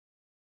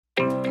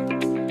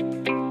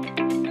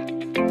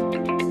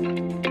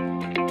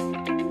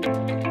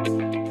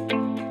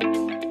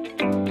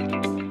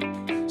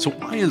So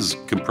why is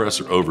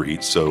compressor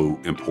overheat so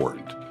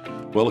important?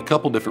 Well, a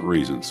couple different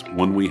reasons.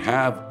 When we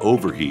have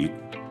overheat,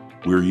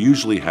 we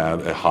usually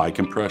have a high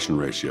compression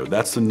ratio.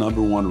 That's the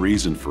number one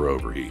reason for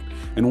overheat.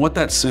 And what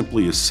that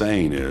simply is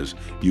saying is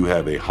you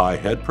have a high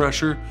head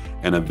pressure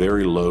and a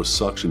very low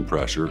suction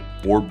pressure,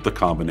 or the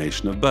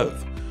combination of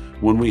both.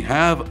 When we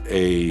have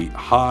a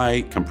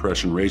high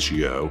compression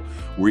ratio,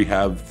 we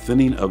have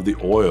thinning of the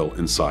oil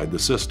inside the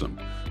system.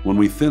 When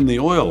we thin the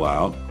oil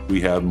out, we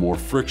have more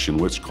friction,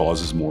 which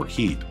causes more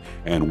heat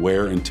and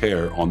wear and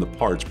tear on the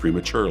parts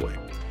prematurely.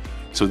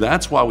 So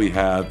that's why we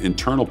have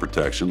internal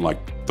protection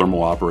like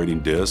thermal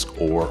operating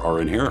disc or our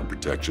inherent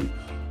protection,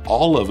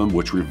 all of them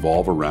which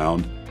revolve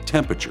around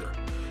temperature.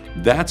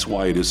 That's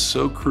why it is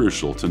so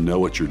crucial to know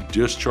what your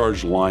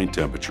discharge line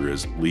temperature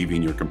is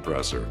leaving your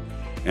compressor.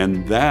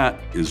 And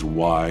that is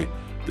why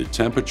the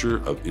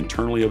temperature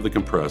internally of the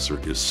compressor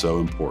is so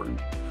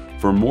important.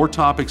 For more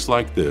topics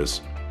like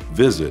this,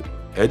 visit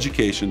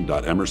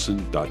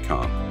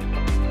education.emerson.com.